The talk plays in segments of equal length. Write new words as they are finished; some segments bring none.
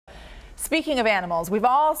Speaking of animals, we've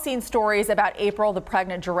all seen stories about April, the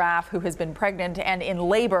pregnant giraffe who has been pregnant and in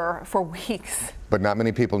labor for weeks. But not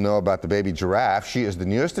many people know about the baby giraffe. She is the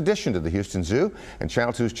newest addition to the Houston Zoo, and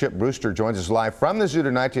Channel 2's Chip Brewster joins us live from the zoo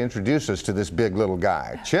tonight to introduce us to this big little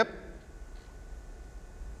guy. Chip?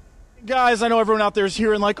 Guys, I know everyone out there is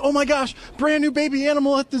hearing like, oh my gosh, brand new baby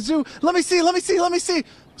animal at the zoo. Let me see, let me see, let me see.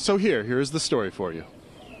 So here's the story for you.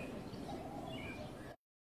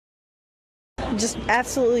 Just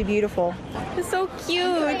absolutely beautiful. It's so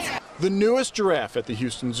cute. The newest giraffe at the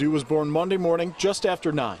Houston Zoo was born Monday morning just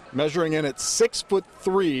after 9. Measuring in at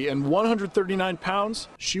 6'3" and 139 pounds,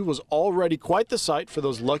 she was already quite the sight for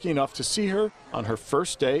those lucky enough to see her on her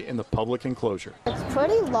first day in the public enclosure. It's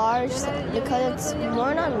pretty large because it's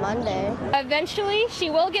born on Monday. Eventually, she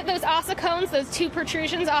will get those ossicones, those two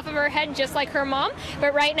protrusions off of her head, just like her mom.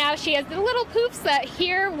 But right now, she has the little poofs that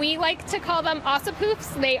here we like to call them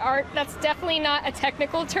ossipoofs. They aren't, that's definitely not a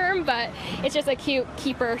technical term, but it's just a cute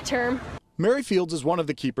keeper term. Mary Fields is one of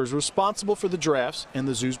the keepers responsible for the giraffes and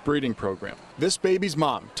the zoo's breeding program. This baby's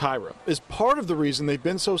mom, Tyra, is part of the reason they've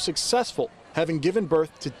been so successful, having given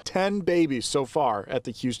birth to 10 babies so far at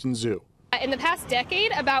the Houston Zoo. In the past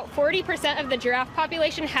decade, about 40% of the giraffe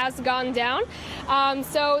population has gone down.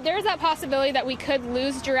 So there's that possibility that we could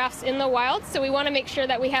lose giraffes in the wild. So we want to make sure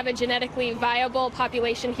that we have a genetically viable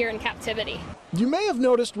population here in captivity. You may have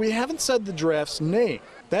noticed we haven't said the giraffe's name.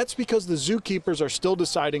 That's because the zookeepers are still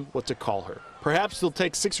deciding what to call her. Perhaps they'll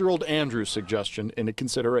take 6-year-old Andrew's suggestion into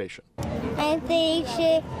consideration. I think you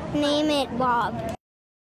should name it Bob.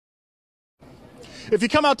 If you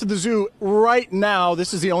come out to the zoo right now,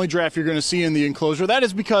 this is the only giraffe you're going to see in the enclosure. That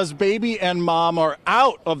is because baby and mom are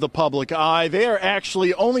out of the public eye. They are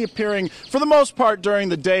actually only appearing, for the most part, during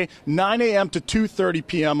the day, 9 a.m. to 2:30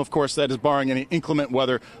 p.m. Of course, that is barring any inclement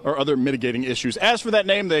weather or other mitigating issues. As for that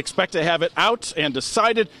name, they expect to have it out and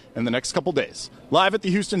decided in the next couple days. Live at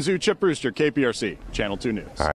the Houston Zoo, Chip Brewster, KPRC, Channel 2 News.